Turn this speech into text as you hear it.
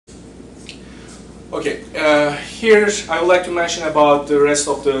Okay, here I would like to mention about the rest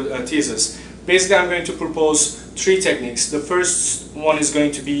of the thesis. Basically, I'm going to propose three techniques. The first one is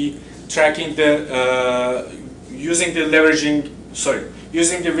going to be tracking the using the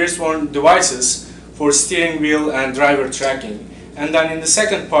wrist-worn devices for steering wheel and driver tracking. And then in the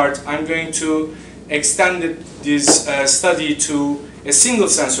second part, I'm going to extend this study to a single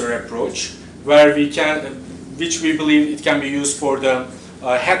sensor approach, where which we believe it can be used for the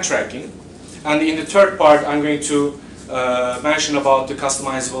head tracking. And in the third part, I'm going to mention about the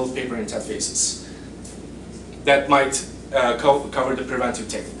customizable paper interfaces that might cover the preventive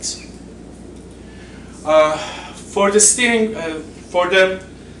techniques. For the steering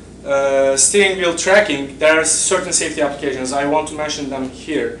wheel tracking, there are certain safety applications. I want to mention them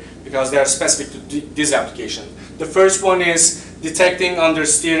here because they are specific to this application. The first one is detecting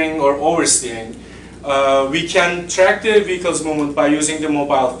understeering or oversteering. We can track the vehicle's movement by using the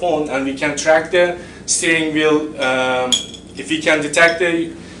mobile phone, and we can track the steering wheel, if we can detect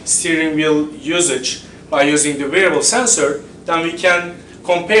the steering wheel usage by using the wearable sensor, then we can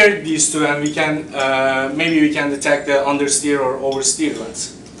compare these two, and we can maybe we can detect the understeer or oversteer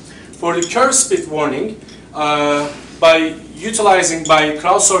events. For the curve speed warning, by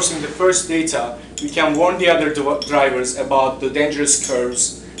crowdsourcing the first data, we can warn the other drivers about the dangerous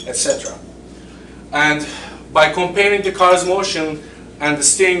curves, etc. And by comparing the car's motion and the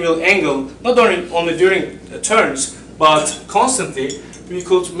steering wheel angle, not only during turns, but constantly, we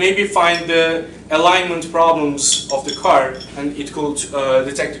could maybe find the alignment problems of the car, and it could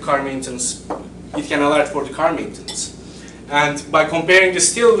detect the car maintenance. It can alert for the car maintenance. And by comparing the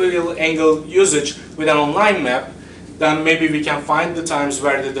steering wheel angle usage with an online map, then maybe we can find the times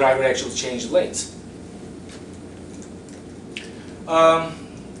where the driver actually changed lanes.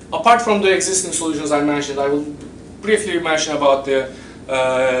 Apart from the existing solutions I mentioned, I will briefly mention about the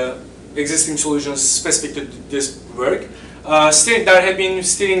existing solutions specific to this work. There have been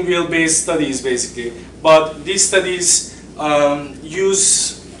steering wheel-based studies, basically, but these studies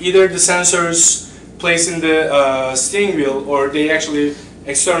use either the sensors placed in the steering wheel, or they actually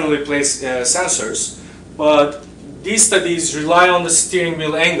externally place sensors. But these studies rely on the steering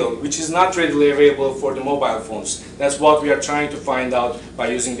wheel angle, which is not readily available for the mobile phones. That's what we are trying to find out by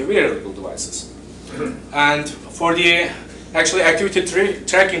using the wearable devices. And for the activity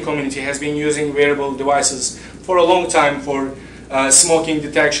tracking community has been using wearable devices for a long time for smoking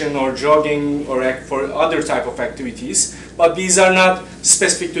detection or jogging or for other type of activities. But these are not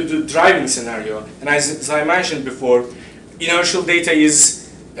specific to the driving scenario. And as I mentioned before, inertial data is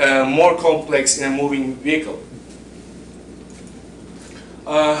more complex in a moving vehicle.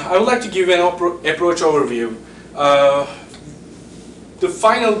 I would like to give an approach overview. The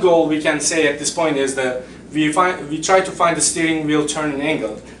final goal we can say at this point is that we try to find the steering wheel turning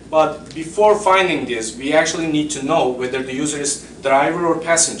angle. But before finding this, we actually need to know whether the user is driver or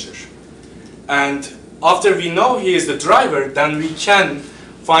passenger. And after we know he is the driver, then we can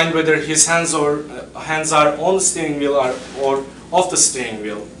find whether his hands are on the steering wheel or off the steering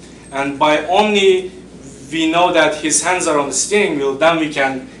wheel. And by only we know that his hands are on the steering wheel, then we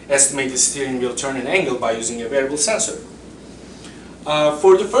can estimate the steering wheel turning angle by using a wearable sensor.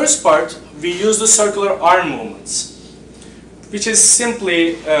 For the first part, we use the circular arm movements, which is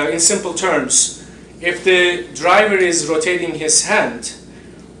simply, in simple terms, if the driver is rotating his hand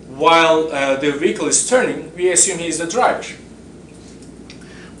while the vehicle is turning, we assume he is the driver.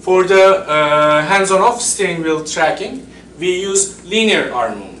 For the hands-on-off steering wheel tracking, we use linear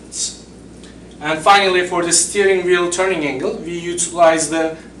arm movements. And finally, for the steering wheel turning angle, we utilize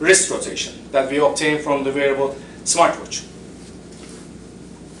the wrist rotation that we obtain from the wearable smartwatch.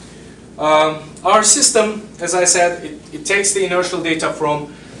 Our system, as I said, it takes the inertial data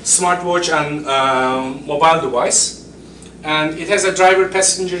from smartwatch and mobile device, and it has a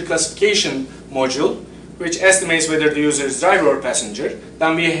driver-passenger classification module, which estimates whether the user is driver or passenger.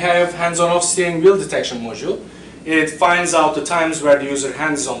 Then we have hands-on-off steering wheel detection module. It finds out the times where the user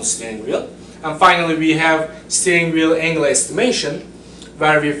hand is on the steering wheel. And finally, we have steering wheel angle estimation,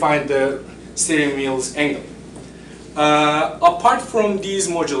 where we find the steering wheel's angle. Apart from these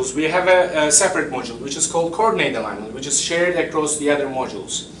modules, we have a separate module, which is called coordinate alignment, which is shared across the other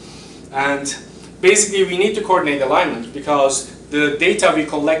modules. And basically, we need to coordinate alignment because the data we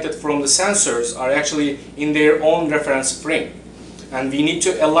collected from the sensors are actually in their own reference frame. And we need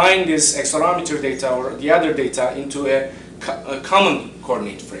to align this accelerometer data or the other data into a common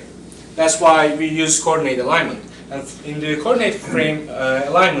coordinate frame. That's why we use coordinate alignment. And in the coordinate frame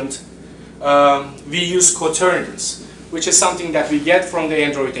alignment, we use coterminance, which is something that we get from the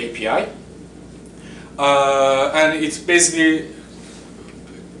Android API. And it's basically,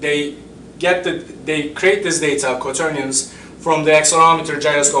 they they create this data, quaternions, from the accelerometer,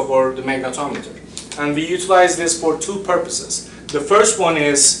 gyroscope, or the magnetometer. And we utilize this for two purposes. The first one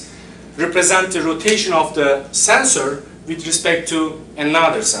is represent the rotation of the sensor with respect to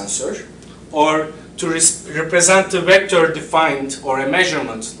another sensor, or to represent the vector defined, or a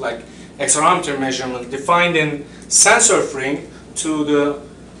measurement like accelerometer measurement defined in sensor frame to the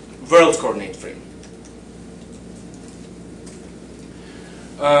world coordinate frame.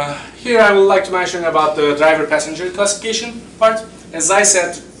 Here I would like to mention about the driver-passenger classification part. As I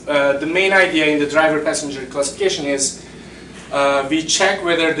said, the main idea in the driver-passenger classification is we check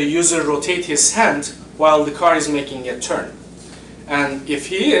whether the user rotates his hand while the car is making a turn. And if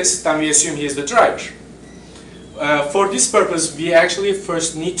he is, then we assume he is the driver. For this purpose, we actually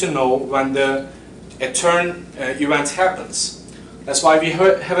first need to know when a turn event happens. That's why we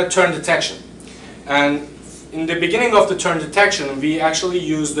have a turn detection. And in the beginning of the turn detection, we actually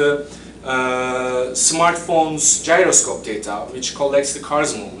use the smartphone's gyroscope data, which collects the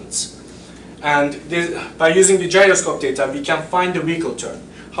car's movements. And by using the gyroscope data, we can find the vehicle turn.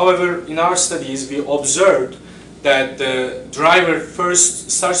 However, in our studies, we observed that the driver first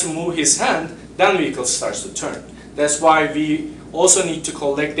starts to move his hand, then the vehicle starts to turn. That's why we also need to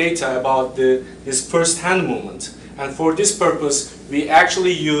collect data about his first hand movement. And for this purpose, we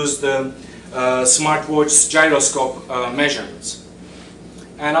actually use the smartwatch gyroscope measurements.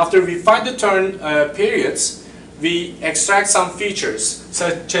 And after we find the turn periods, we extract some features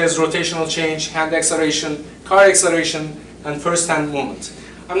such as rotational change, hand acceleration, car acceleration, and first hand movement.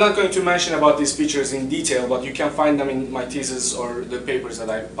 I'm not going to mention about these features in detail, but you can find them in my thesis or the papers that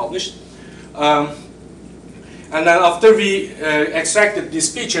I published. And then after we extracted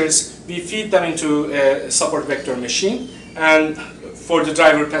these features, we feed them into a support vector machine and for the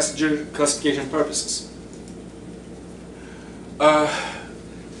driver-passenger classification purposes.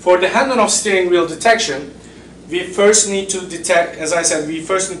 For the hand-on-off steering wheel detection, we first need to detect, as I said, we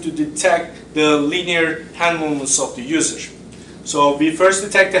first need to detect the linear hand movements of the user. So we first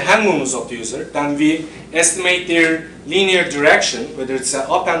detect the hand movements of the user, then we estimate their linear direction, whether it's an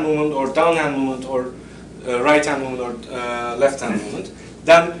up hand movement or down hand movement or right hand movement or left hand movement.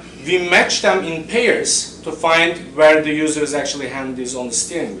 Then we match them in pairs to find where the user's actually hand is on the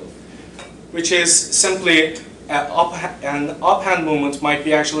steering wheel, which is simply an up hand movement might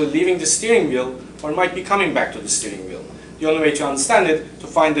be actually leaving the steering wheel or might be coming back to the steering wheel. The only way to understand it to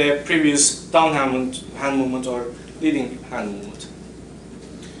find the previous down hand movement or leading hand movement.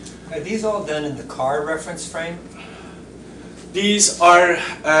 Are these all done in the car reference frame? These are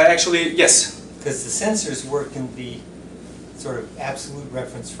actually, yes. Because the sensors work in the sort of absolute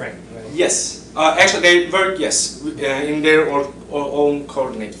reference frame, right? Yes. Actually, they work, yes, in their own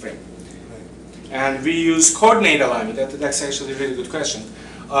coordinate frame. Right. And we use coordinate alignment. That's actually a really good question.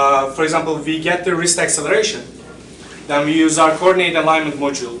 For example, we get the wrist acceleration, then we use our coordinate alignment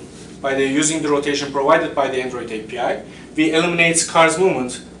module by using the rotation provided by the Android API. We eliminate car's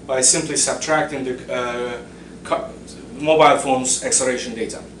movement by simply subtracting the mobile phone's acceleration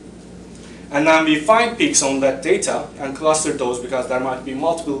data. And then we find peaks on that data and cluster those because there might be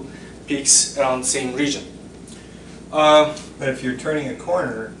multiple peaks around the same region. But if you're turning a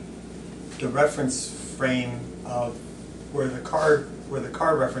corner, the reference frame of where the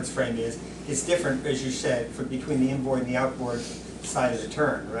car reference frame is different, as you said, between the inboard and the outboard side of the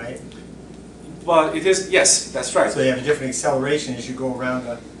turn, right? Well, it is, yes, that's right. So you have a different acceleration as you go around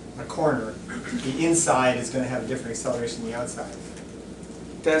a corner. The inside is going to have a different acceleration than the outside.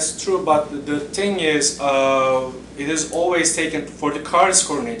 That's true, but the thing is, it is always taken for the car's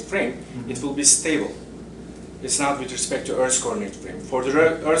coordinate frame, it will be stable. It's not with respect to Earth's coordinate frame. For the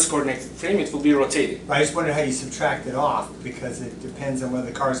Earth's coordinate frame, it will be rotating. I just wonder how you subtract it off, because it depends on whether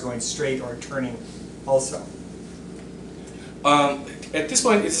the car is going straight or turning also. At this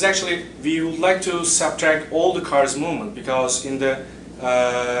point, it's actually, we would like to subtract all the car's movement, because in the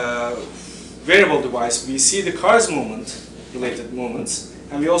wearable device, we see the car's movement, related movements,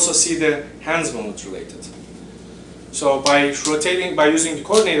 and we also see the hands movement related. So by rotating, by using the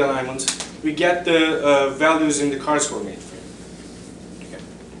coordinate alignment, we get the values in the car's coordinate frame. Okay.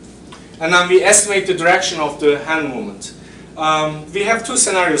 And then we estimate the direction of the hand movement. We have two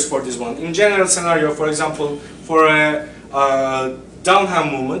scenarios for this one. In general scenario, for example, for a down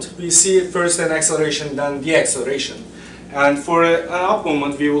hand movement, we see first an acceleration, then deceleration. And for an up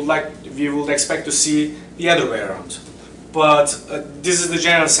movement, we would expect to see the other way around. But this is the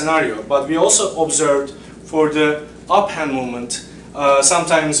general scenario. But we also observed for the up hand movement,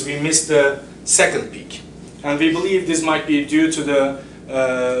 sometimes we miss the second peak. And we believe this might be due to the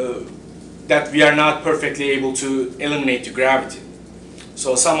that we are not perfectly able to eliminate the gravity.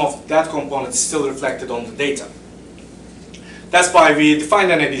 So some of that component is still reflected on the data. That's why we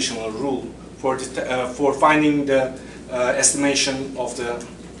defined an additional rule for finding the estimation of the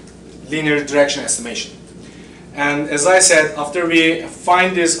linear direction estimation. And as I said, after we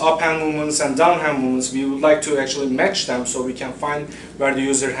find these up hand movements and down hand movements, we would like to actually match them so we can find where the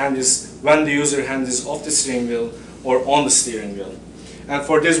user hand is, when the user hand is off the steering wheel or on the steering wheel. And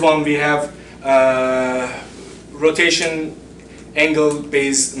for this one, we have rotation angle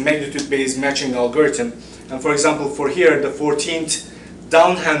based, magnitude based matching algorithm. And for example, for here, the 14th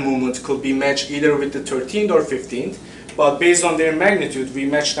down hand movement could be matched either with the 13th or 15th, but based on their magnitude, we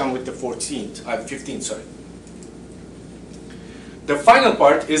match them with the 15th, sorry. The final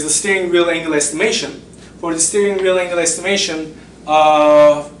part is the steering wheel angle estimation. For the steering wheel angle estimation,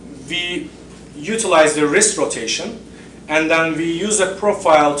 we utilize the wrist rotation, and then we use a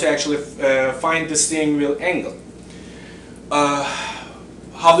profile to actually find the steering wheel angle.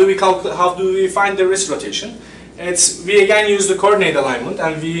 How do we find the wrist rotation? We again use the coordinate alignment,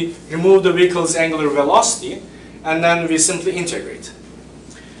 and we remove the vehicle's angular velocity, and then we simply integrate.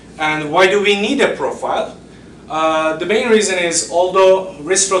 And why do we need a profile? The main reason is, although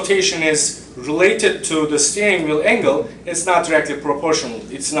wrist rotation is related to the steering wheel angle, it's not directly proportional.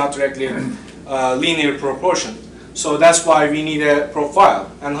 It's not directly linear proportion. So that's why we need a profile.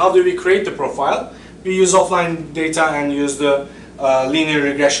 And how do we create the profile? We use offline data and use the linear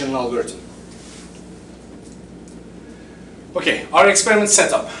regression algorithm. Okay, our experiment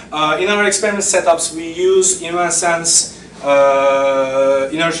setup. In our experiment setups, we use InvenSense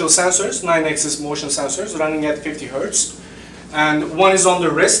inertial sensors, 9-axis motion sensors running at 50 Hertz. And one is on the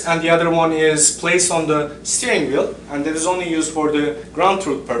wrist and the other one is placed on the steering wheel, and that is only used for the ground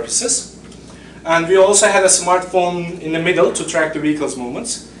truth purposes. And we also had a smartphone in the middle to track the vehicle's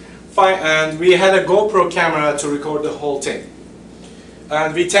movements. And we had a GoPro camera to record the whole thing.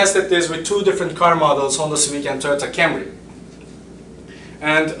 And we tested this with two different car models, Honda Civic and Toyota Camry.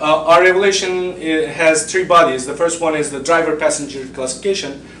 And our evaluation has three bodies. The first one is the driver-passenger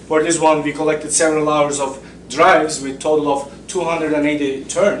classification. For this one, we collected several hours of drives with total of 280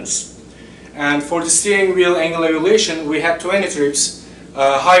 turns. And for the steering wheel angle evaluation, we had 20 trips,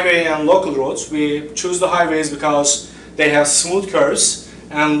 highway and local roads. We choose the highways because they have smooth curves,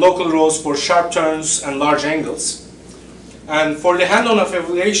 and local roads for sharp turns and large angles. And for the hand-on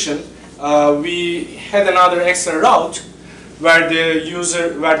evaluation, we had another extra route where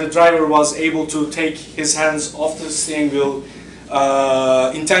the driver was able to take his hands off the steering wheel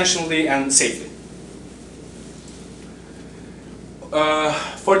intentionally and safely.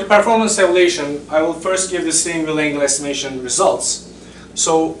 For the performance evaluation, I will first give the steering wheel angle estimation results.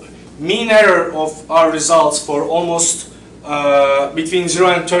 So, mean error of our results for almost between 0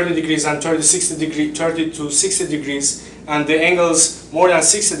 and 30 degrees and 30 to 60 degrees, and the angles more than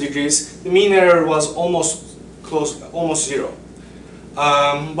 60 degrees, the mean error was almost zero.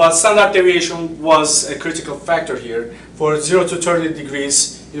 But standard deviation was a critical factor here. For 0 to 30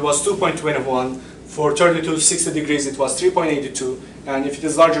 degrees, it was 2.21. For 30 to 60 degrees, it was 3.82. And if it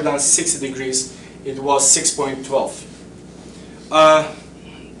is larger than 60 degrees, it was 6.12.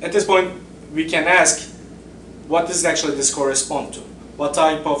 At this point, we can ask, what does actually this correspond to? What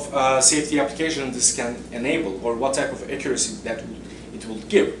type of safety application this can enable, or what type of accuracy that it will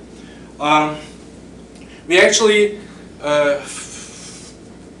give? We actually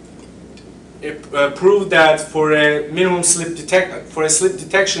proved that for a minimum slip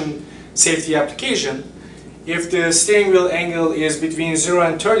detection safety application, if the steering wheel angle is between 0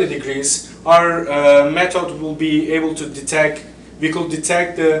 and 30 degrees, our method will be able to detect. We could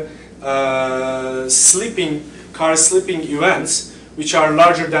detect the car slipping events which are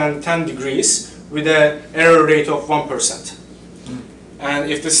larger than 10 degrees with an error rate of 1%.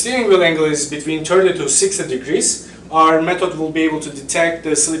 And if the steering wheel angle is between 30 to 60 degrees, our method will be able to detect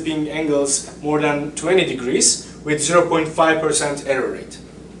the slipping angles more than 20 degrees with 0.5% error rate.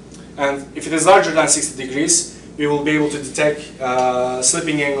 And if it is larger than 60 degrees, we will be able to detect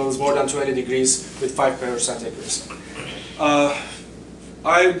slipping angles more than 20 degrees with 5% accuracy.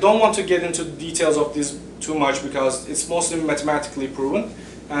 I don't want to get into the details of this too much because it's mostly mathematically proven,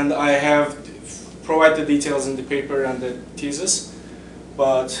 and I have provided the details in the paper and the thesis.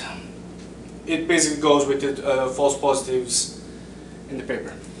 But it basically goes with the false positives in the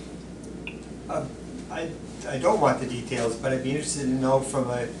paper. I don't want the details, but I'd be interested to know from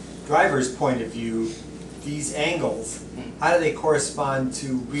a driver's point of view, these angles, how do they correspond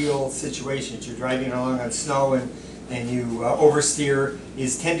to real situations? You're driving along on snow and you oversteer.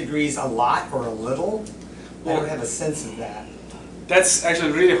 Is 10 degrees a lot or a little? Well, I don't have a sense of that. That's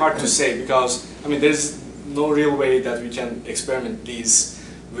actually really hard to say because, I mean, there's no real way that we can experiment these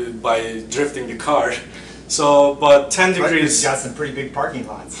by drifting the car. So, but 10 degrees. You've got some pretty big parking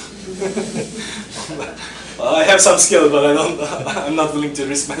lots. I have some skill, but I'm not willing to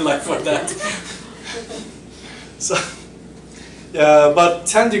risk my life for that. So, yeah, but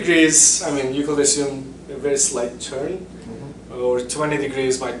 10 degrees, I mean, you could assume a very slight turn, or 20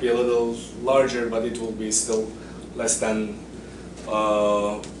 degrees might be a little larger, but it will be still less than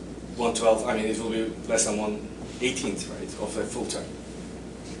 1/12. I mean, it will be less than 1/18th, right, of a full turn.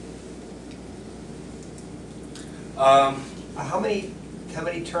 How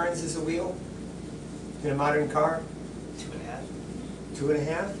many turns is a wheel in a modern car? 2.5.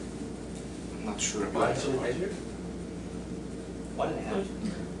 2.5? I'm not sure about that. 1.5.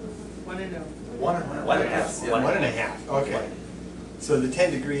 1.5. 1.5. Yeah. 1.5. Okay. So the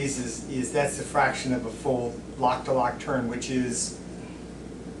 10 degrees is that's a fraction of a full lock-to-lock turn, which is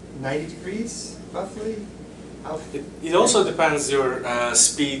 90 degrees roughly. It also depends your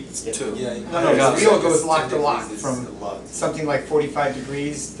speed too. Yeah. No, the wheel goes lock to lock 10 degrees is from a lot. something like 45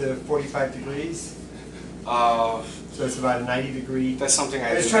 degrees to 45 degrees. So it's about a 90 degree. That's something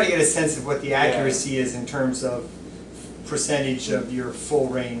I was trying to get a sense of what the accuracy is in terms of percentage of your full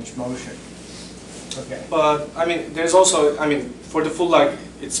range motion. Okay. But I mean, there's also, I mean, for the full lag,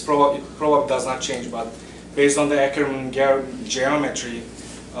 it probably does not change, but based on the Ackermann geometry,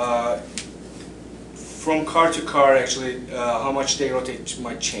 from car to car, actually, how much they rotate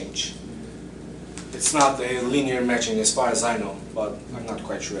might change. It's not a linear matching as far as I know, but I'm not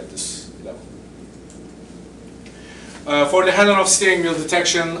quite sure at this level. For the hand-on steering wheel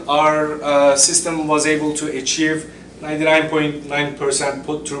detection, our system was able to achieve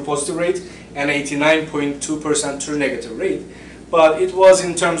 99.9% true positive rate and 89.2% true negative rate. But it was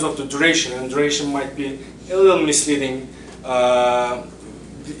in terms of the duration, and duration might be a little misleading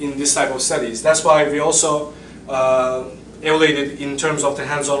in this type of studies. That's why we also evaluated in terms of the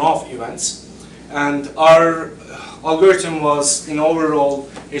hands-on off events. And our algorithm was, in overall,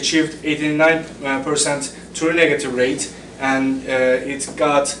 achieved 89% true negative rate, and it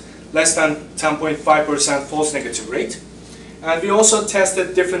got less than 10.5% false negative rate. And we also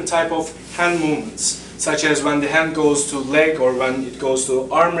tested different type of hand movements, such as when the hand goes to leg, or when it goes to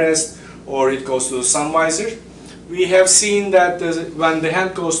armrest, or it goes to sun visor. We have seen that when the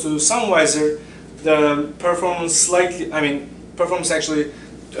hand goes to sun visor, the performance performance actually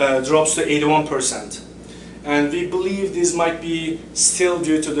drops to 81%. And we believe this might be still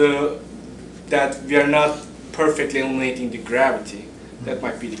due to that we are not perfectly eliminating the gravity. That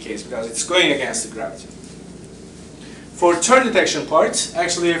might be the case because it's going against the gravity. For turn detection part,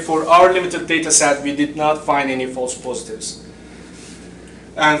 actually for our limited data set, we did not find any false positives.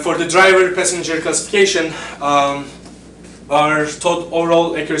 And for the driver passenger classification, our total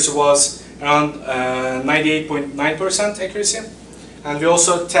overall accuracy was around 98.9% accuracy. And we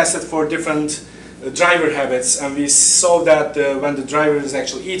also tested for different driver habits, and we saw that when the driver is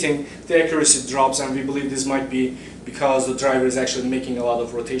actually eating, the accuracy drops, and we believe this might be because the driver is actually making a lot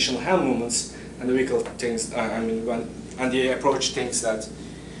of rotational hand movements, and the vehicle thinks, and the approach thinks that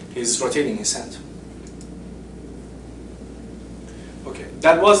he's rotating his hand. Okay,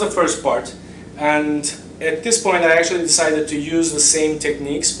 that was the first part, and at this point I actually decided to use the same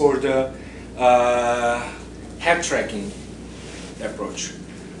techniques for the head tracking approach.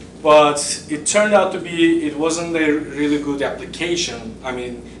 But it turned out to be, it wasn't a really good application. I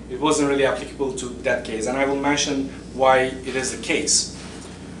mean, it wasn't really applicable to that case, and I will mention why it is the case.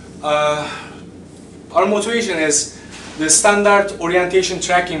 Our motivation is the standard orientation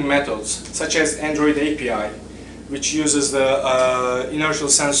tracking methods, such as Android API, which uses the inertial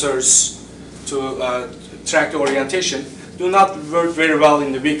sensors to track the orientation, do not work very well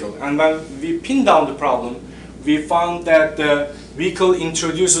in the vehicle. And when we pin down the problem, we found that the vehicle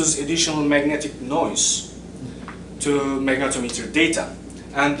introduces additional magnetic noise to magnetometer data.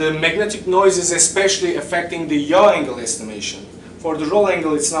 And the magnetic noise is especially affecting the yaw angle estimation. For the roll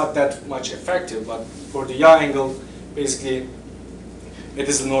angle, it's not that much effective, but for the yaw angle, basically, it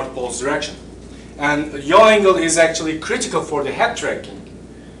is the North Pole's direction. And yaw angle is actually critical for the head tracking.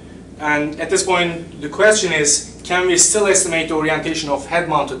 And at this point, the question is, can we still estimate the orientation of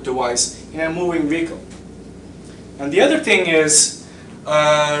head-mounted device in a moving vehicle? And the other thing is,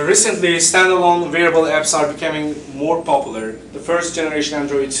 recently standalone wearable apps are becoming more popular. The first generation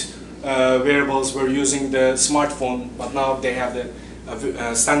Android wearables were using the smartphone, but now they have the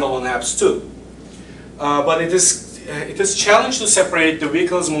standalone apps too. But it is challenged to separate the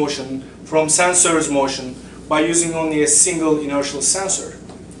vehicle's motion from sensors' motion by using only a single inertial sensor.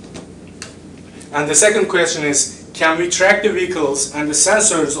 And the second question is, can we track the vehicles and the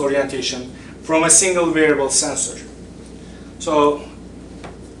sensors' orientation from a single wearable sensor. So,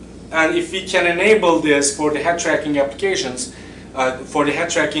 and if we can enable this for the head tracking applications,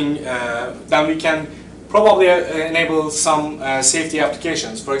 then we can probably enable some safety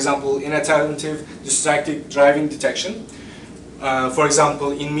applications. For example, inattentive distracted driving detection. For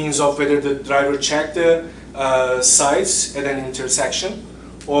example, in means of whether the driver checked the sides at an intersection,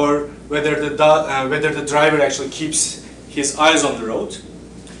 or whether the driver actually keeps his eyes on the road.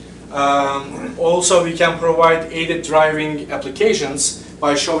 Also, we can provide aided driving applications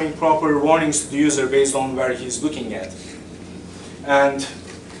by showing proper warnings to the user based on where he's looking at. And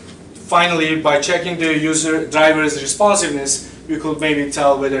finally, by checking the driver's responsiveness, we could maybe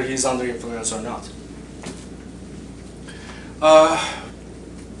tell whether he's under influence or not.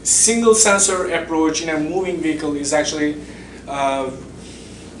 Single sensor approach in a moving vehicle is actually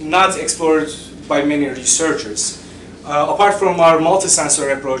not explored by many researchers. Apart from our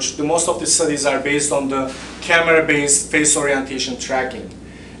multi-sensor approach, most of the studies are based on the camera-based face orientation tracking,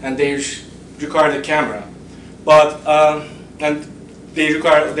 and they require the camera. But and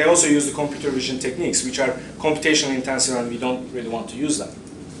they also use the computer vision techniques, which are computationally intensive, and we don't really want to use them.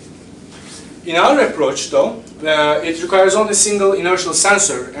 In our approach, though, it requires only a single inertial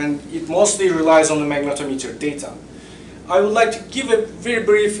sensor, and it mostly relies on the magnetometer data. I would like to give a very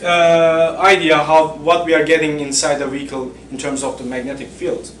brief idea what we are getting inside the vehicle in terms of the magnetic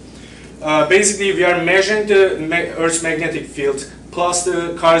field. Basically, we are measuring the Earth's magnetic field plus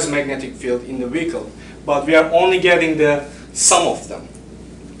the car's magnetic field in the vehicle, but we are only getting the sum of them.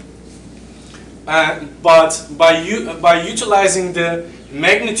 But by utilizing the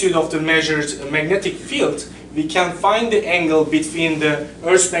magnitude of the measured magnetic field, we can find the angle between the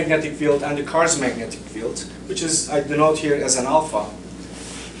Earth's magnetic field and the car's magnetic field, which is, I denote here as an alpha.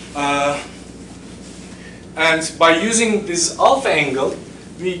 And by using this alpha angle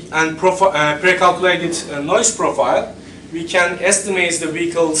and pre-calculated noise profile, we can estimate the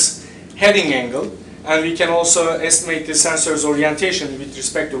vehicle's heading angle, and we can also estimate the sensor's orientation with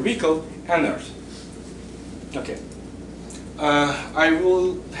respect to vehicle and Earth. Okay. I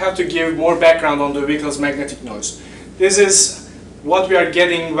will have to give more background on the vehicle's magnetic noise. This is what we are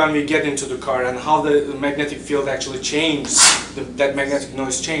getting when we get into the car, and how the magnetic field actually changes, that magnetic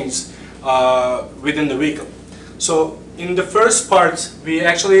noise changes within the vehicle. So in the first part, we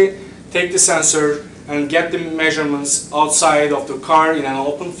actually take the sensor and get the measurements outside of the car in an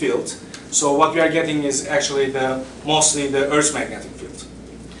open field. So what we are getting is actually mostly the Earth's magnetic field.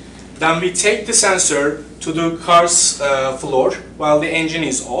 Then we take the sensor to the car's floor while the engine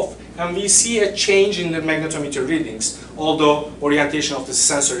is off, and we see a change in the magnetometer readings, although orientation of the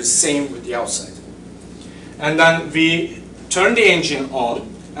sensor is same with the outside. And then we turn the engine on,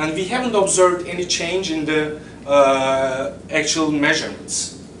 and we haven't observed any change in the actual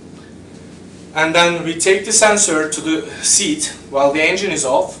measurements. And then we take the sensor to the seat while the engine is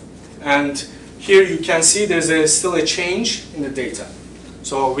off, and here you can see there's still a change in the data.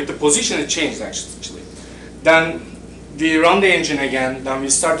 So with the position it changed actually. Then we run the engine again, then we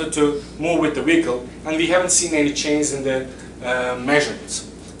started to move with the vehicle, and we haven't seen any change in the measurements.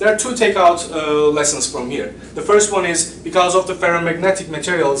 There are two takeout lessons from here. The first one is, because of the ferromagnetic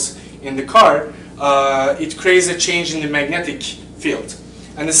materials in the car, it creates a change in the magnetic field.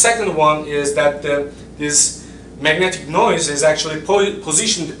 And the second one is that this magnetic noise is actually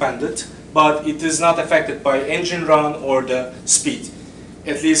position dependent, but it is not affected by engine run or the speed.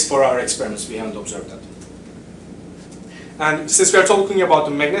 At least for our experiments, we haven't observed that. And since we are talking about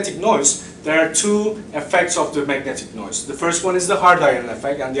the magnetic noise, there are two effects of the magnetic noise. The first one is the hard iron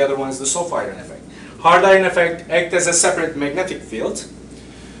effect, and the other one is the soft iron effect. Hard iron effect acts as a separate magnetic field,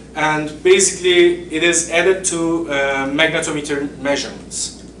 and basically it is added to magnetometer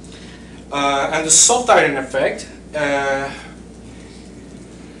measurements. And the soft iron effect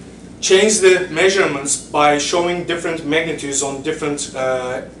change the measurements by showing different magnitudes on different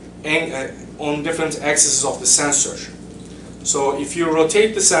axes of the sensor. So if you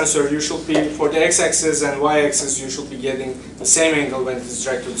rotate the sensor, you should be, for the x-axis and y-axis, you should be getting the same angle when it is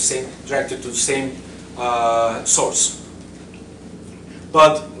directed to the same source.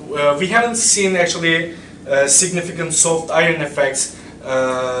 But we haven't seen actually significant soft iron effects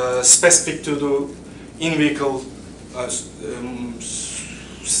specific to the in-vehicle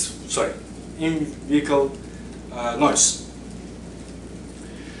in-vehicle noise.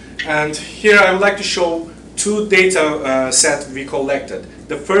 And here I would like to show two data sets we collected.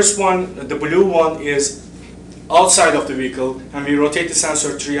 The first one, the blue one, is outside of the vehicle, and we rotate the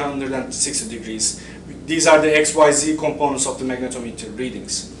sensor 360 degrees. These are the XYZ components of the magnetometer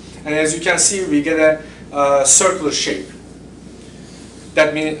readings. And as you can see, we get a circular shape.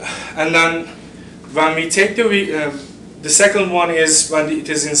 That means, and then when we take the second one is when it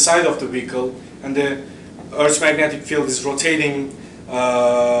is inside of the vehicle and the Earth's magnetic field is rotating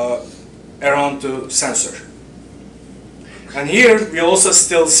around the sensor. And here we also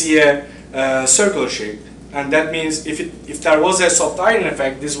still see a circular shape, and that means if there was a soft iron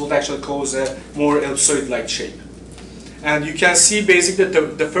effect, this would actually cause a more ellipsoid-like shape. And you can see basically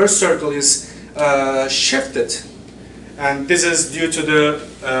that the first circle is shifted, and this is due to the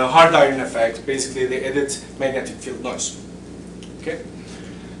hard iron effect, basically the added magnetic field noise. Okay,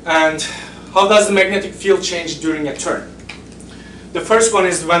 and how does the magnetic field change during a turn? The first one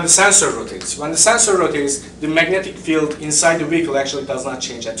is when the sensor rotates. When the sensor rotates, the magnetic field inside the vehicle actually does not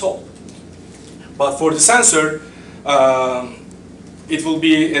change at all. But for the sensor, it will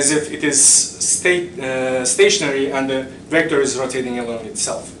be as if it is stationary and the vector is rotating along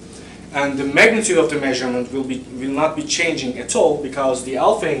itself. And the magnitude of the measurement will not be changing at all because the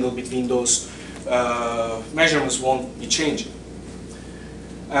alpha angle between those measurements won't be changing.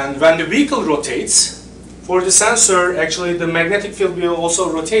 And when the vehicle rotates, for the sensor, actually the magnetic field will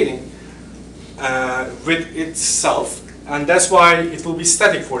also rotating with itself, and that's why it will be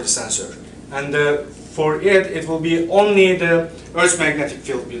static for the sensor. And for it will be only the Earth's magnetic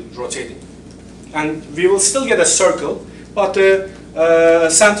field will rotating. And we will still get a circle, but the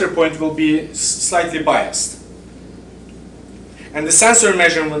center point will be slightly biased. And the sensor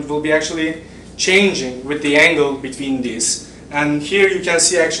measurement will be actually changing with the angle between these. And here you can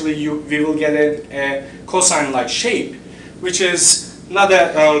see actually we will get a cosine-like shape, which is not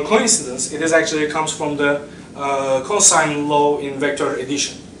a coincidence. It is actually comes from the cosine law in vector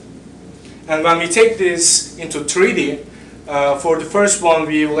addition. And when we take this into 3D, for the first one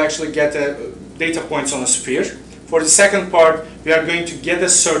we will actually get data points on a sphere. For the second part, we are going to get a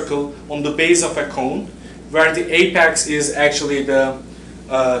circle on the base of a cone, where the apex is actually the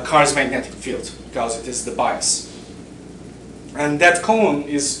car's magnetic field, because it is the bias. And that cone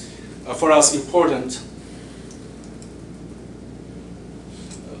is, for us, important.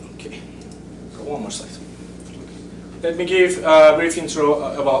 Okay, so one more slide. Let me give a brief intro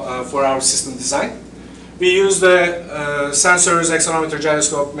about for our system design. We use the sensors, accelerometer,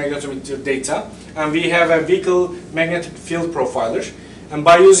 gyroscope, magnetometer data, and we have a vehicle magnetic field profiler. And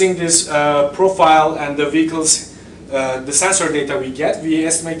by using this profile and the vehicle's the sensor data we get, we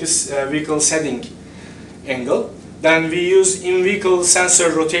estimate this vehicle's heading angle. Then we use in-vehicle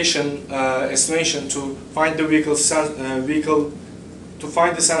sensor rotation estimation to find the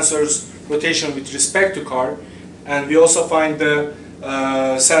sensor's rotation with respect to car, and we also find the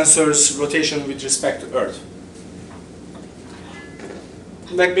sensor's rotation with respect to Earth.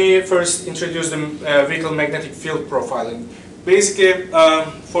 Let me first introduce the vehicle magnetic field profiling. Basically,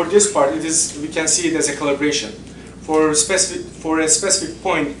 for this part, we can see it as a calibration. For a specific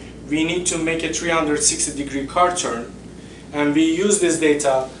point, we need to make a 360-degree car turn, and we use this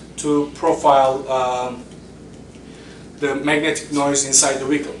data to profile the magnetic noise inside the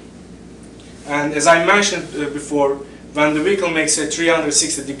vehicle. And as I mentioned before, when the vehicle makes a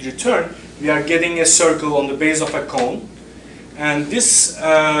 360-degree turn, we are getting a circle on the base of a cone, and this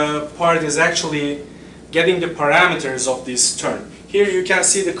part is actually getting the parameters of this turn. Here you can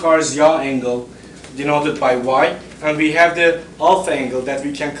see the car's yaw angle denoted by Y, and we have the alpha angle that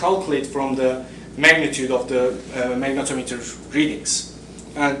we can calculate from the magnitude of the magnetometer readings.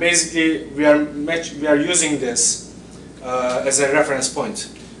 And basically we are using this as a reference point.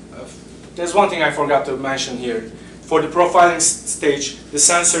 There's one thing I forgot to mention here. For the profiling stage, the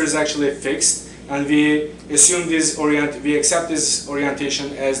sensor is actually fixed, and we assume we accept this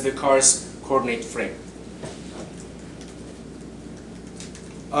orientation as the car's coordinate frame.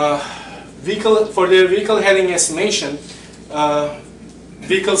 For the vehicle heading estimation,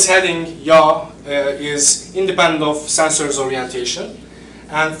 vehicle's heading yaw is independent of sensor's orientation,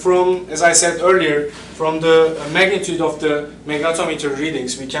 and from, as I said earlier, from the magnitude of the magnetometer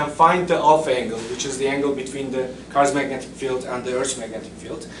readings, we can find the alpha angle, which is the angle between the car's magnetic field and the Earth's magnetic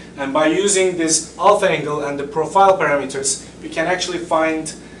field. And by using this alpha angle and the profile parameters, we can actually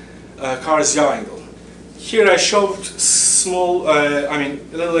find car's yaw angle. Here I showed small,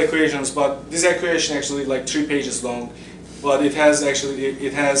 little equations, but this equation actually like 3 pages long, but it has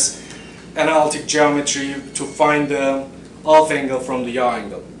analytic geometry to find the alpha angle from the yaw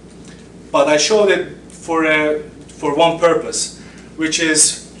angle. But I showed it for one purpose, which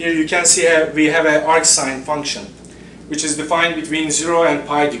is here you can see we have an arc sine function, which is defined between 0 and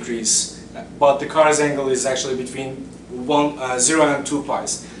pi degrees, but the car's angle is actually between 0 and 2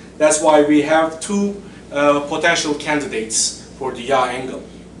 pi's. That's why we have two potential candidates for the yaw angle.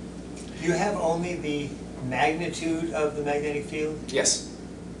 You have only the magnitude of the magnetic field? Yes.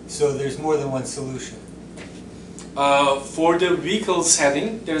 So there's more than one solution? For the vehicle's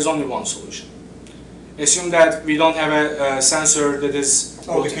heading, there is only one solution. Assume that we don't have a sensor that is...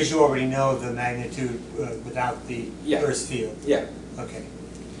 Oh, because you already know the magnitude without the Earth's field? Yeah. Okay.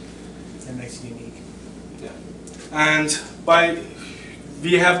 That makes it unique. Yeah. And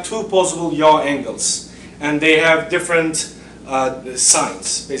we have two possible yaw angles, and they have different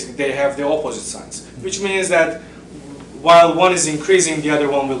signs. Basically, they have the opposite signs, which means that while one is increasing, the other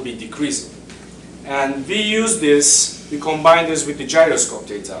one will be decreasing. And we combine this with the gyroscope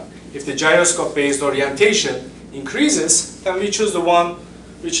data. If the gyroscope-based orientation increases, then we choose the one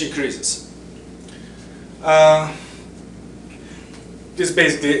which increases. This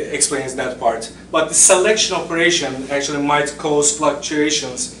basically explains that part. But the selection operation actually might cause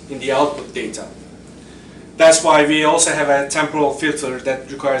fluctuations in the output data. That's why we also have a temporal filter that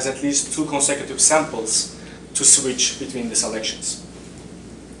requires at least 2 consecutive samples to switch between the selections.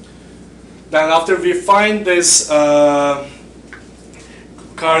 Then after we find this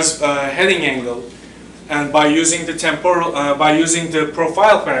car's heading angle, and by using the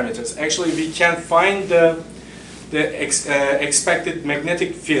profile parameters, actually we can find the expected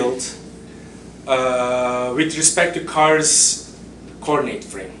magnetic field with respect to car's coordinate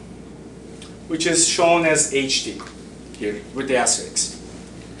frame, which is shown as HD here with the asterisk.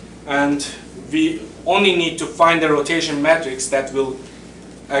 And we only need to find the rotation matrix that will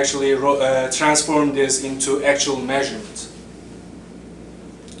actually transform this into actual measurement.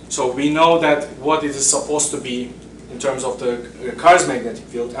 So we know that what it is supposed to be in terms of the car's magnetic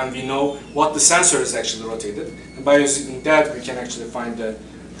field, and we know what the sensor is actually rotated. And by using that, we can actually find the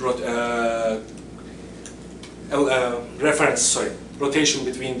rotation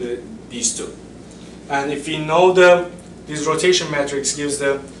between these two. And if we know this rotation matrix gives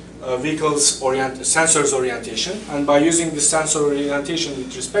the vehicle's sensor's orientation, and by using the sensor orientation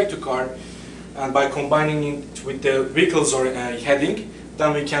with respect to car, and by combining it with the vehicle's heading,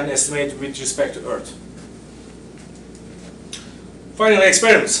 then we can estimate with respect to Earth. Finally,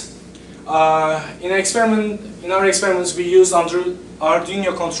 experiments. In our experiments, we used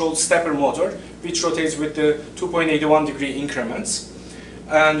Arduino-controlled stepper motor, which rotates with the 2.81 degree increments.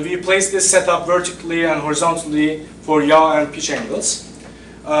 And we placed this setup vertically and horizontally for yaw and pitch angles.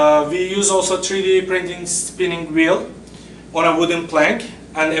 We use also 3D printing spinning wheel on a wooden plank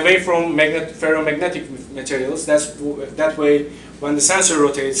and away from ferromagnetic materials. That way, when the sensor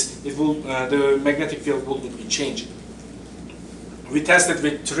rotates, the magnetic field will be changing. We tested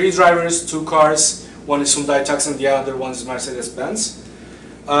with 3 drivers, 2 cars. One is Hyundai Tucson, the other one is Mercedes-Benz.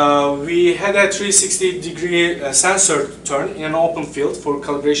 We had a 360-degree sensor turn in an open field for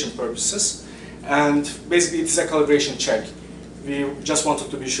calibration purposes. And basically, it is a calibration check. We just wanted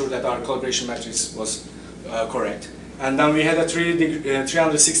to be sure that our calibration matrix was correct. And then we had a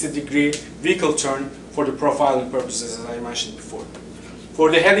 360-degree vehicle turn for the profiling purposes, as I mentioned before. For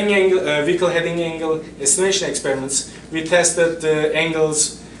the vehicle heading angle estimation experiments, we tested the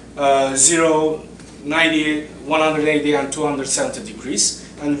angles 0, 90, 180, and 270 degrees,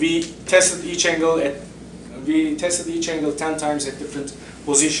 and we tested each angle 10 times at different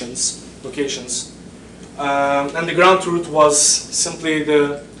locations. And the ground truth was simply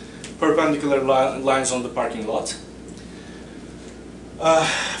the perpendicular lines on the parking lot.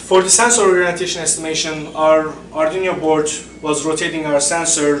 For the sensor orientation estimation, our Arduino board was rotating our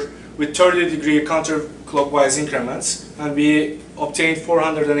sensor with 30-degree counterclockwise increments, and we obtained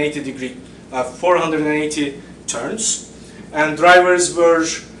 480 turns. And drivers were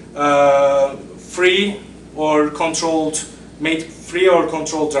free or controlled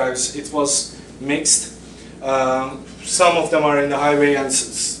drives. It was mixed. Some of them are in the highway, and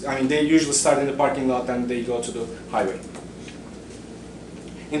they usually start in the parking lot and they go to the highway.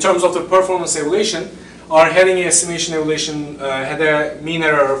 In terms of the performance evaluation, our heading estimation evaluation had a mean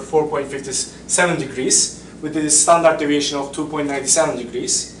error of 4.57 degrees with a standard deviation of 2.97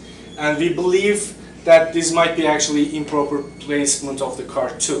 degrees. And we believe that this might be actually improper placement of the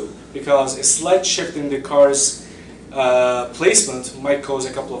car too, because a slight shift in the car's placement might cause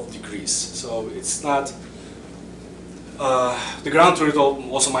a couple of degrees. So it's not, the ground truth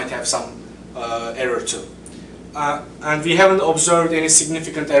also might have some error too. And we haven't observed any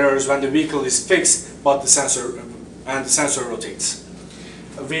significant errors when the vehicle is fixed, but the sensor rotates.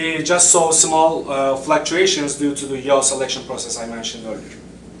 We just saw small fluctuations due to the yaw selection process I mentioned earlier.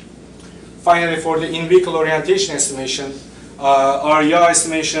 Finally, for the in-vehicle orientation estimation, our yaw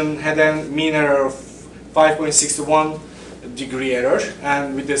estimation had a mean error of 5.61 degree error,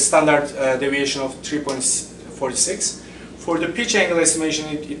 and with the standard deviation of 3.46. For the pitch angle estimation,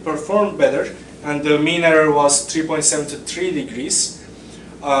 it performed better, and the mean error was 3.73 degrees,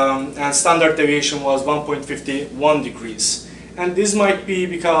 and standard deviation was 1.51 degrees. And this might be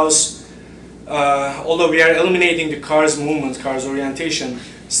because although we are eliminating the car's movement, car's orientation,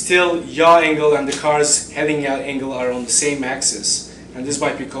 still yaw angle and the car's heading angle are on the same axis, and this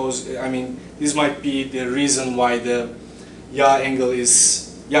might be this might be the reason why the yaw angle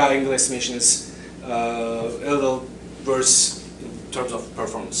estimation is a little worse in terms of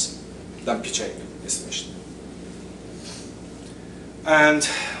performance than pitch angle estimation. And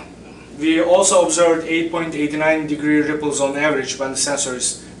we also observed 8.89 degree ripples on average when the sensor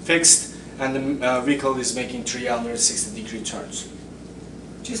is fixed and the vehicle is making 360 degree turns.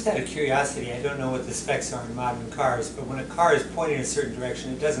 Just out of curiosity, I don't know what the specs are in modern cars, but when a car is pointing in a certain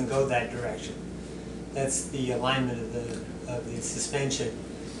direction, it doesn't go that direction. That's the alignment of the suspension.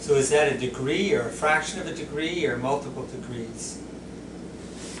 So is that a degree or a fraction of a degree or multiple degrees?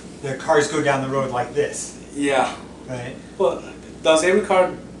 The cars go down the road like this. Yeah. Right? Well, does every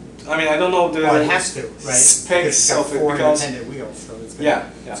car, I don't know the well, it has to, right? specs of it, four because independent wheels, so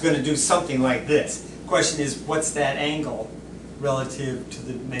it's going to do something like this. Question is, what's that angle relative to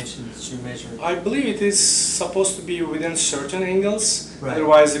the dimensions you measured? I believe it is supposed to be within certain angles, right.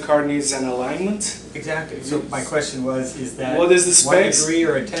 Otherwise the car needs an alignment. Exactly. So my question was, is that what is the specs? 1 degree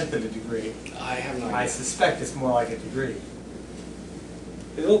or a tenth of a degree? I have no idea. I suspect it's more like a degree.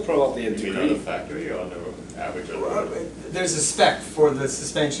 It will probably a degree. You mean on the factory or on the average of the road? There's a spec for the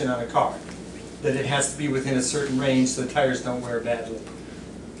suspension on a car, that it has to be within a certain range so the tires don't wear badly.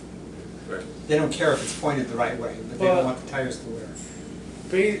 Right. They don't care if it's pointed the right way, but they don't want the tires to wear.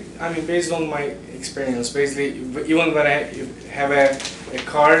 Based on my experience, basically, even when I have a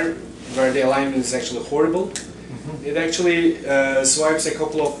car where the alignment is actually horrible, it actually swipes a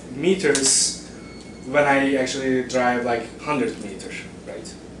couple of meters when I actually drive like 100 meters, right?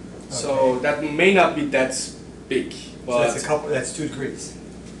 Okay. So that may not be that big. But so that's 2 degrees.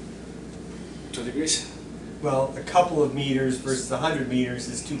 2 degrees? Well, a couple of meters versus 100 meters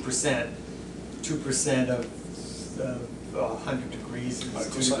is 2%. 2% of 100 degrees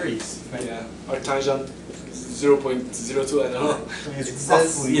is 2 degrees. Right? Yeah, or tangent 0.02, I don't know. It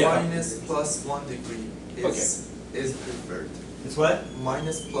says minus plus 1 degree is preferred. It's what?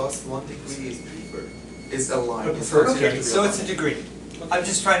 Minus plus 1 degree is preferred. Is aligned. Okay, so it's a degree. I'm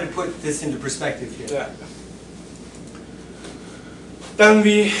just trying to put this into perspective here. Yeah. Then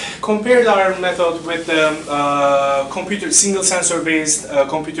we compared our method with the single sensor based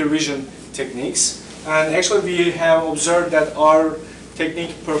computer vision techniques, and actually we have observed that our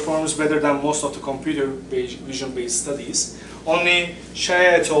technique performs better than most of the computer vision based studies. Only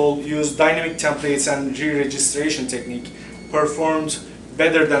Shaya et al. Used dynamic templates and re-registration technique performed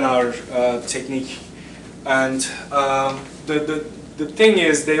better than our technique, and the thing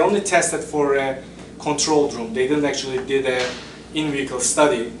is they only tested for a controlled room. They didn't actually did a in-vehicle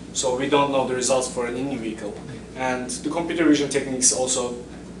study, so we don't know the results for an in-vehicle. And the computer vision techniques also,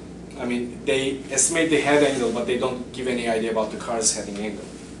 they estimate the head angle, but they don't give any idea about the car's heading angle.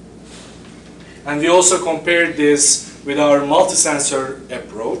 And we also compared this with our multi-sensor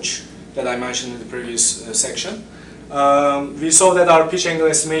approach that I mentioned in the previous section. We saw that our pitch angle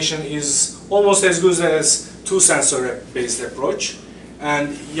estimation is almost as good as 2-sensor based approach,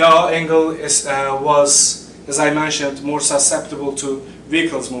 and yaw angle was, as I mentioned, more susceptible to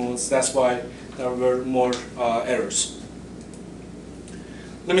vehicles movements. That's why there were more errors.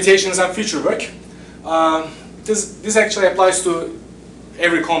 Limitations and future work. This actually applies to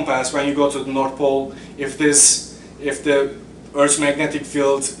every compass. When you go to the North Pole, if the Earth's magnetic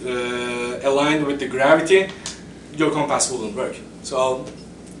field aligned with the gravity, your compass wouldn't work. So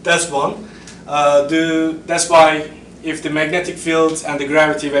that's one. That's why if the magnetic field and the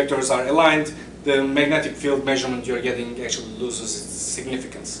gravity vectors are aligned, the magnetic field measurement you're getting actually loses its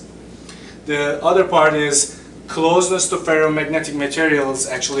significance. The other part is closeness to ferromagnetic materials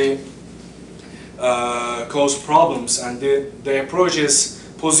actually cause problems, and the approach is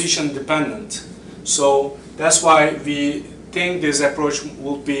position dependent. So that's why we think this approach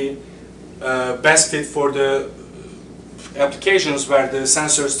would be best fit for the applications where the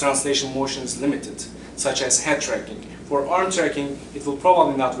sensor's translation motion is limited, such as head tracking. For arm tracking, it will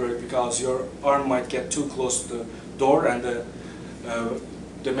probably not work because your arm might get too close to the door and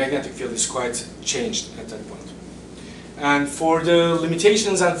the magnetic field is quite changed at that point. And for the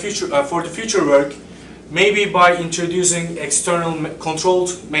limitations and for the future work, maybe by introducing external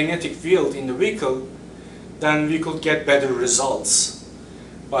controlled magnetic field in the vehicle, then we could get better results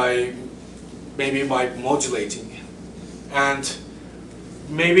maybe by modulating. And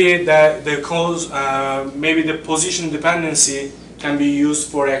maybe maybe the position dependency can be used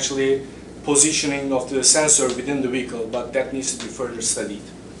for actually positioning of the sensor within the vehicle, but that needs to be further studied.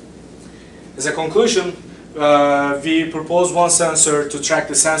 As a conclusion, we propose one sensor to track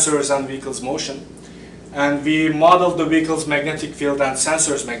the sensors and vehicle's motion, and we modeled the vehicle's magnetic field and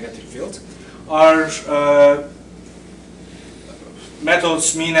sensor's magnetic field. Our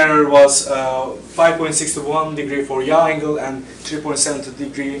method's mean error was 5.61 degree for yaw angle and 3.70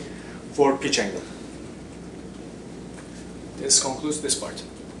 degree for pitch angle. This concludes this part.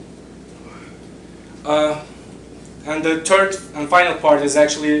 And the third and final part is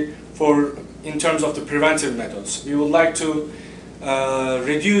actually in terms of the preventive methods. We would like to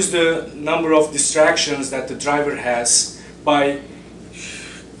reduce the number of distractions that the driver has by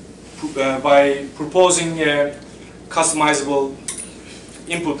proposing customizable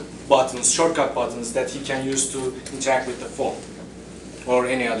input buttons, shortcut buttons that he can use to interact with the phone or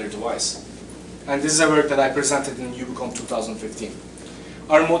any other device. And this is a work that I presented in UbiCom 2015.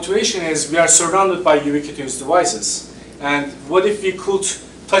 Our motivation is we are surrounded by ubiquitous devices, and what if we could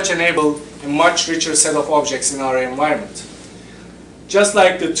touch enable a much richer set of objects in our environment? Just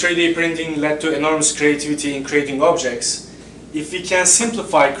like the 3D printing led to enormous creativity in creating objects, if we can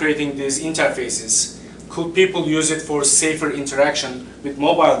simplify creating these interfaces, could people use it for safer interaction with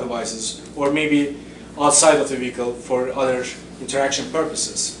mobile devices, or maybe outside of the vehicle for other interaction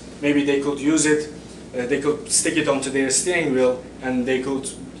purposes? Maybe they could use it, they could stick it onto their steering wheel, and they could,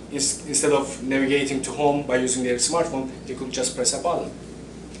 instead of navigating to home by using their smartphone, they could just press a button.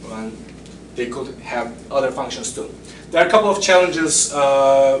 And they could have other functions too. There are a couple of challenges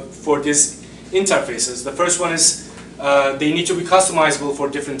for these interfaces. The first one is they need to be customizable for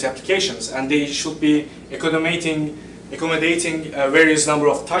different applications, and they should be accommodating various number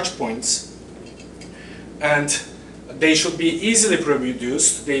of touch points, and they should be easily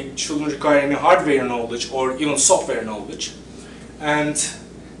produced. They shouldn't require any hardware knowledge or even software knowledge, and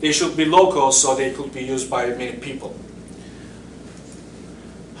they should be low cost so they could be used by many people.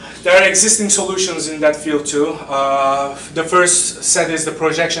 There are existing solutions in that field too. The first set is the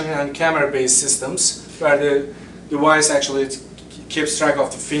projection and camera-based systems, where the device actually keeps track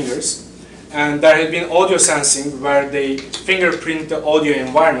of the fingers. And there had been audio sensing, where they fingerprint the audio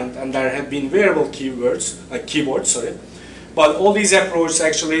environment, and there had been wearable keyboards. But all these approaches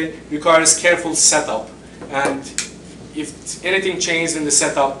actually requires careful setup, and if anything changes in the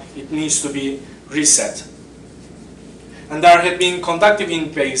setup, it needs to be reset. And there had been conductive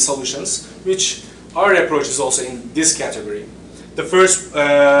in-phase solutions, which our approach is also in this category. The first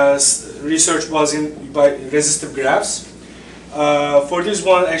research was by resistive graphs. For this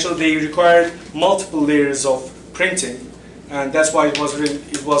one, actually, they required multiple layers of printing, and that's why it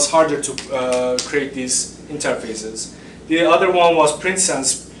was harder to create these interfaces. The other one was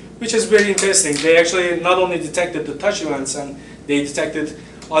PrintSense, which is very interesting. They actually not only detected the touch events, and they detected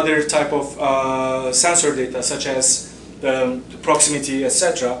other type of sensor data, such as the proximity,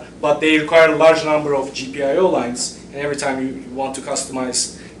 etc. But they require a large number of GPIO lines, and every time you want to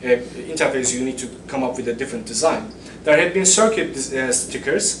customize an interface, you need to come up with a different design. There had been circuit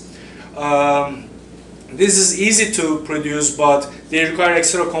stickers. This is easy to produce, but they require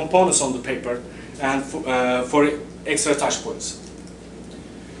extra components on the paper and for extra touch points.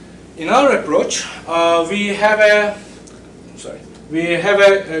 In our approach, we have a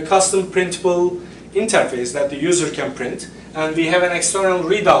custom printable interface that the user can print, and we have an external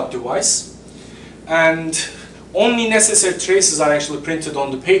readout device, and only necessary traces are actually printed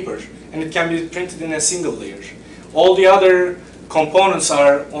on the paper, and it can be printed in a single layer. All the other components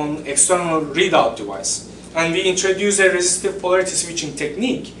are on external readout device, and we introduce a resistive polarity switching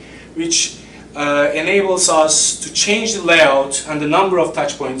technique, which enables us to change the layout and the number of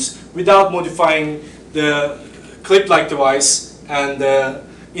touch points without modifying the clip-like device and the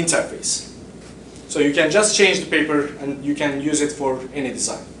interface. So you can just change the paper and you can use it for any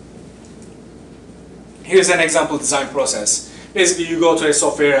design. Here's an example design process. Basically, you go to a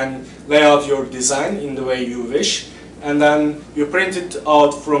software and lay out your design in the way you wish, and then you print it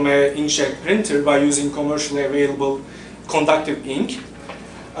out from an inkjet printer by using commercially available conductive ink.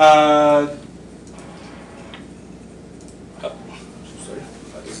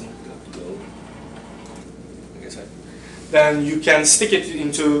 Then you can stick it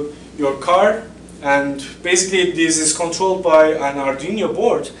into your car, and basically this is controlled by an Arduino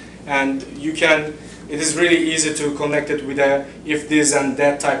board, and it is really easy to connect it with a if this and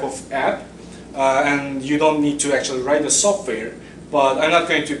that type of app, and you don't need to actually write the software. But I'm not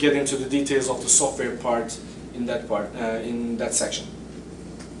going to get into the details of the software part in that section.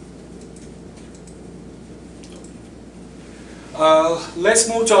 Let's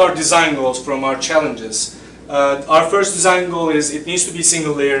move to our design goals from our challenges. Our first design goal is it needs to be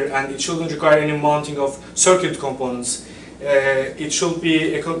single layer and it shouldn't require any mounting of circuit components. It should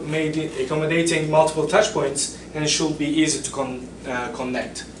be accommodating multiple touch points and it should be easy to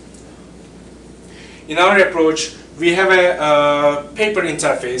connect. In our approach, we have a paper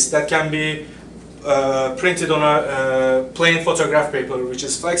interface that can be printed on a plain photograph paper, which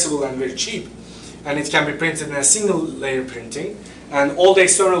is flexible and very cheap, and it can be printed in a single layer printing, and all the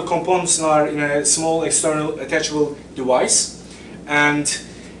external components are in a small external attachable device, and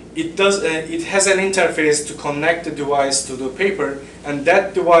it has an interface to connect the device to the paper, and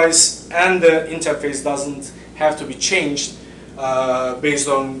that device and the interface doesn't have to be changed based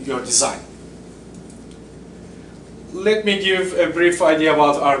on your design. Let me give a brief idea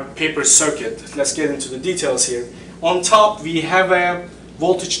about our paper circuit. Let's get into the details here. On top we have a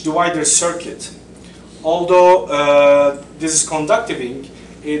voltage divider circuit. Although this is conductive ink,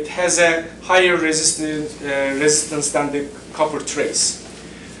 it has a higher resistance than the copper trace.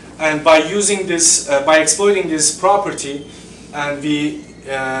 And by using this, by exploiting this property, and we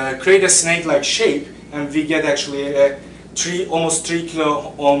create a snake-like shape, and we get actually a almost 3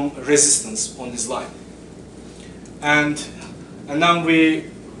 kilo ohm resistance on this line. And now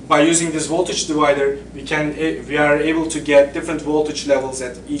by using this voltage divider, we are able to get different voltage levels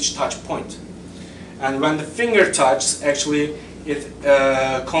at each touch point. And when the finger touches, actually it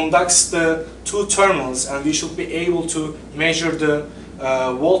conducts the two terminals, and we should be able to measure the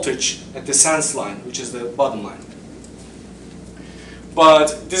voltage at the sense line, which is the bottom line.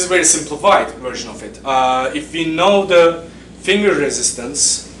 But this is a very simplified version of it. If we know the finger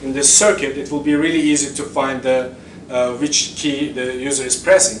resistance in this circuit, it will be really easy to find which key the user is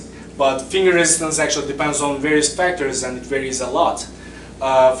pressing. But finger resistance actually depends on various factors, and it varies a lot.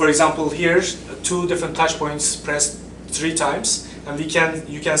 For example, here, two different touch points pressed 3 times, and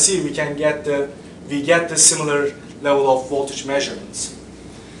you can see we get the similar level of voltage measurements.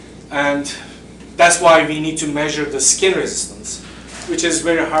 And that's why we need to measure the skin resistance, which is a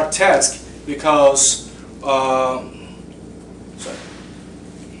very hard task because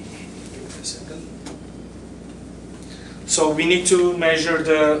so we need to measure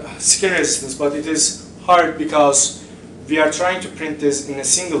the skin resistance, but it is hard because we are trying to print this in a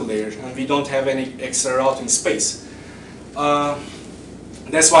single layer and we don't have any extra routing space.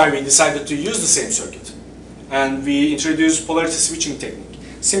 That's why we decided to use the same circuit, and we introduced polarity switching technique.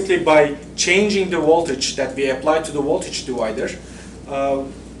 Simply by changing the voltage that we apply to the voltage divider,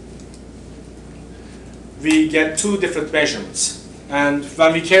 we get 2 different measurements. And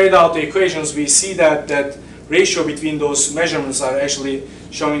when we carried out the equations, we see that that ratio between those measurements are actually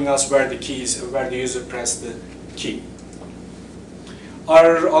showing us where the user pressed the key.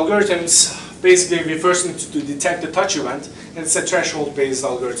 Our algorithms, basically we first need to detect the touch event, and it's a threshold-based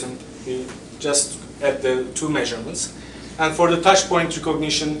algorithm. We just add the 2 measurements. And for the touch point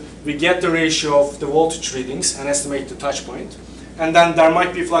recognition, we get the ratio of the voltage readings and estimate the touch point. And then there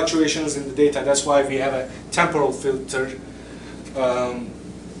might be fluctuations in the data. That's why we have a temporal filter.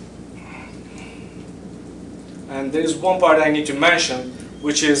 And there is one part I need to mention,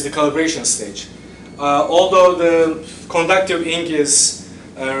 which is the calibration stage. Although the conductive ink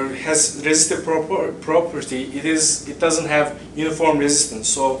has resistive property, it doesn't have uniform resistance.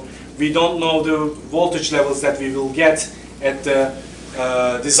 So we don't know the voltage levels that we will get at the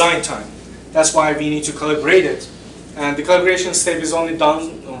design time. That's why we need to calibrate it. And the calibration step is only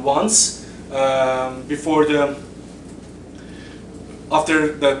done once after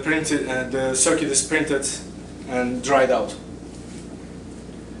the circuit is printed and dried out.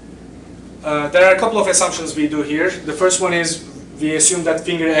 There are a couple of assumptions we do here. The first one is we assume that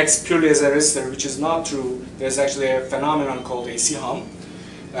finger acts purely as a resistor, which is not true. There's actually a phenomenon called AC hum.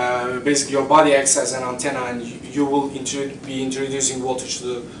 Basically, your body acts as an antenna, and you will be introducing voltage to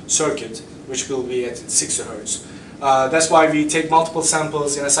the circuit, which will be at 60 Hz. That's why we take multiple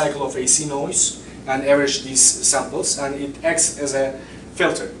samples in a cycle of AC noise and average these samples, and it acts as a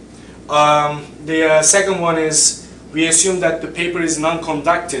filter. The second one is we assume that the paper is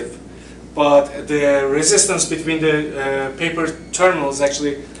non-conductive, but the resistance between the paper terminals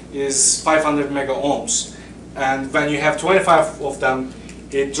actually is 500 mega ohms. And when you have 25 of them,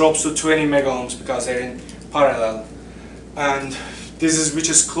 it drops to 20 mega ohms because they're in parallel. And which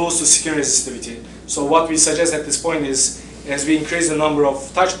is close to skin resistivity. So what we suggest at this point is, as we increase the number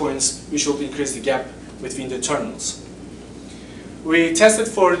of touch points, we should increase the gap between the terminals. We tested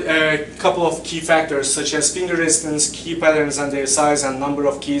for a couple of key factors, such as finger resistance, key patterns and their size, and number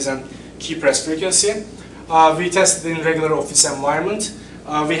of keys and key press frequency. We tested in regular office environment.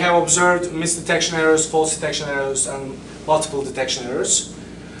 We have observed misdetection errors, false detection errors, and multiple detection errors.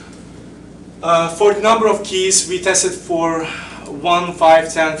 For the number of keys, we tested for 1,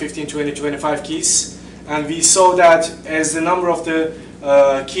 5, 10, 15, 20, 25 keys. And we saw that as the number of the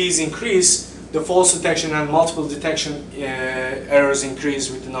keys increase, the false detection and multiple detection errors increase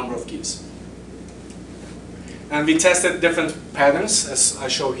with the number of keys. And we tested different patterns, as I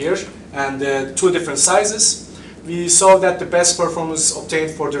show here, and 2 different sizes. We saw that the best performance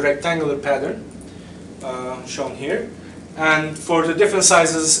obtained for the rectangular pattern, shown here. And for the different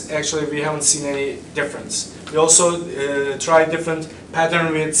sizes, actually, we haven't seen any difference. We also tried different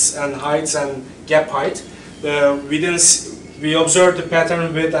pattern widths and heights and gap height. We observed the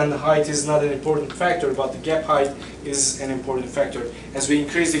pattern width and height is not an important factor, but the gap height is an important factor. As we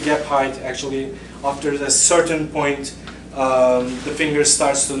increase the gap height, actually, after a certain point, the finger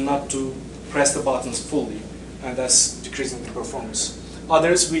starts to not to press the buttons fully, and that's decreasing the performance.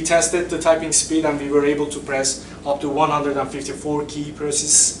 Others, we tested the typing speed, and we were able to press up to 154 key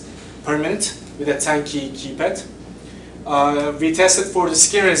presses per minute with a 10 key keypad. We tested for the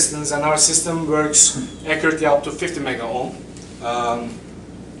skin resistance, and our system works accurately up to 50 mega ohm.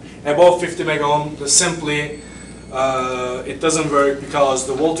 Above 50 mega ohm, simply it doesn't work because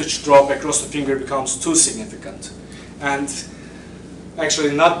the voltage drop across the finger becomes too significant. And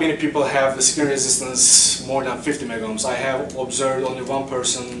actually, not many people have the skin resistance more than 50 mega ohms. I have observed only 1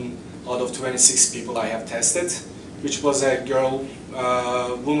 person out of 26 people I have tested, which was a girl.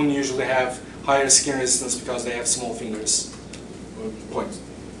 Women usually have higher skin resistance because they have small fingers. Point.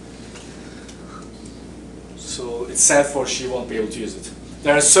 So it's sad for she won't be able to use it.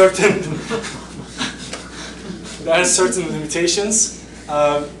 There are certain limitations.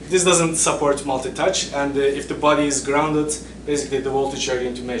 This doesn't support multi-touch, and if the body is grounded, basically the voltage you're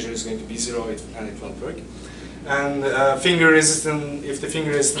going to measure is going to be 0 and it won't work. And finger resistance, if the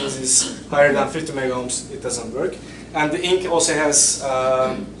finger resistance is higher than 50 mega ohms, it doesn't work. And the ink also has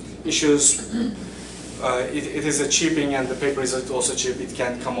issues. It is a chipping, and the paper is also cheap. It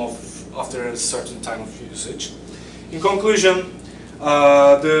can come off after a certain time of usage. In conclusion,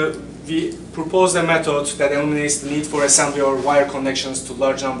 we proposed a method that eliminates the need for assembly or wire connections to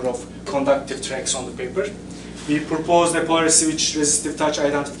large number of conductive tracks on the paper. We proposed a polarity switch resistive touch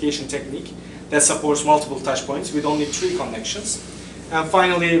identification technique that supports multiple touch points with only 3 connections. And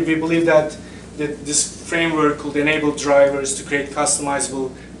finally, we believe that this framework could enable drivers to create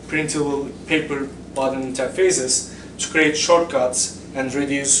customizable, printable paper button interfaces to create shortcuts and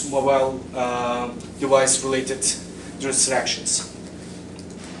reduce mobile device-related distractions.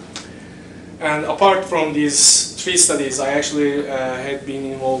 And apart from these 3 studies, I actually had been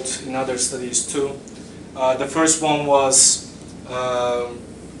involved in other studies too. The first one was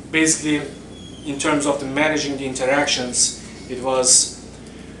basically in terms of managing the interactions. It was,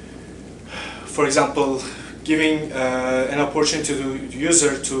 for example, giving an opportunity to the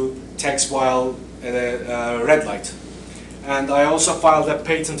user to text while at a red light. And I also filed a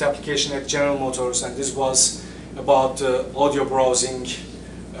patent application at General Motors, and this was about audio browsing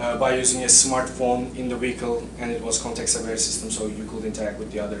by using a smartphone in the vehicle, and it was context-aware system, so you could interact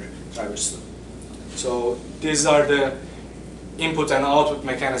with the other drivers too. So these are the input and output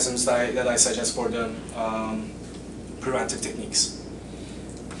mechanisms that I suggest for the preventive techniques.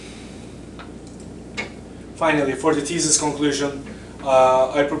 Finally, for the thesis conclusion,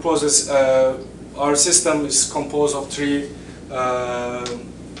 I propose this. Our system is composed of 3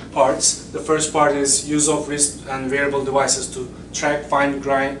 parts. The first part is use of wrist and wearable devices to track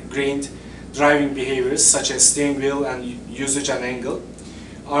fine-grained driving behaviors such as steering wheel and usage and angle.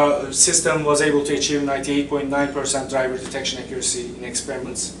 Our system was able to achieve 98.9% driver detection accuracy in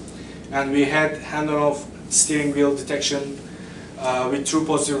experiments. And we had hand-on-off steering wheel detection with true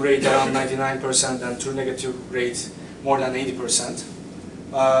positive rate around 99% and true negative rate more than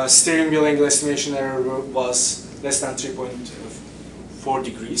 80%. Steering wheel angle estimation error was less than 3.4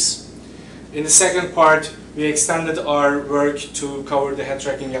 degrees. In the second part, we extended our work to cover the head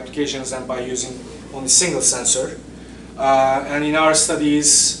tracking applications and by using only single sensor. And in our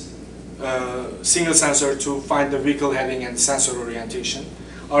studies, single sensor to find the vehicle heading and sensor orientation.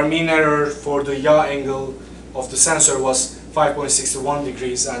 Our mean error for the yaw angle of the sensor was 5.61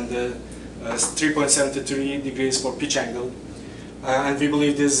 degrees and 3.73 degrees for pitch angle. And we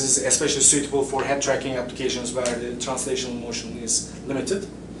believe this is especially suitable for head tracking applications where the translational motion is limited.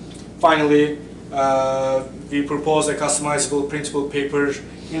 Finally, we propose a customizable printable paper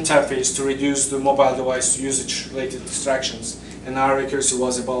interface to reduce the mobile device usage-related distractions. And our accuracy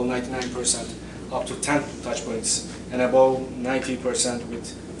was about 99% up to 10 touch points and above 90% with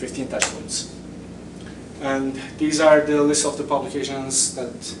 15 touch points. And these are the list of the publications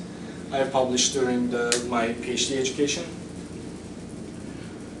that I have published during my PhD education.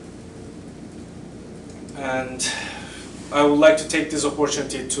 And I would like to take this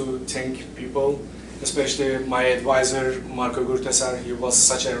opportunity to thank people, especially my advisor, Marco Gurtasar. He was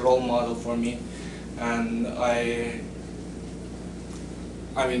such a role model for me. And I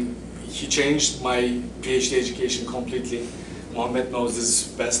mean, he changed my PhD education completely. Mohammed knows this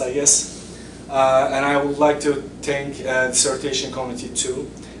best, I guess. And I would like to thank Dissertation Committee too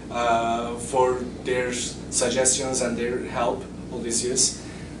for their suggestions and their help all these years.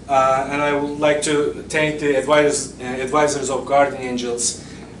 And I would like to thank the advisors of Guardian Angels,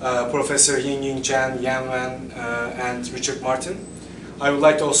 Professor Ying Chen, Yan Wen, and Richard Martin. I would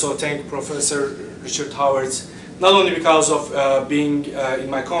like to also thank Professor Richard Howard, not only because of being in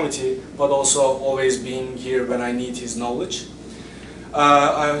my committee, but also always being here when I need his knowledge.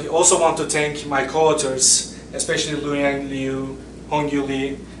 I also want to thank my co-authors, especially Luyang Liu, Hongyu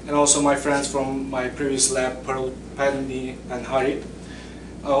Lee, and also my friends from my previous lab, Pearl Padney and Hari.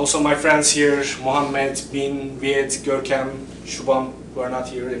 Also my friends here, Mohammed, Bin, Viet, Görkem, Shubham, who are not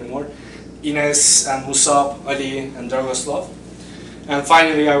here anymore, Ines and Musab, Ali, and Dragoslav. And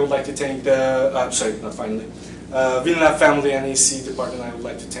finally, I would like to thank the, sorry, not finally, WinLab family and EC department I would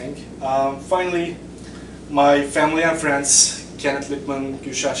like to thank. Finally, my family and friends, Kenneth Lippman,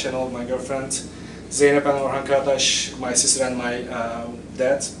 Gülşah Şenol, my girlfriend, Zeynep and Orhan Karataş, my sister and my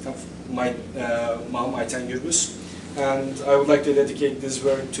dad, my mom, Ayten Gürbüz. And I would like to dedicate this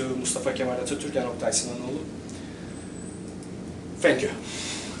work to Mustafa Kemal Atatürk and Oktay Sinanoğlu. Thank you.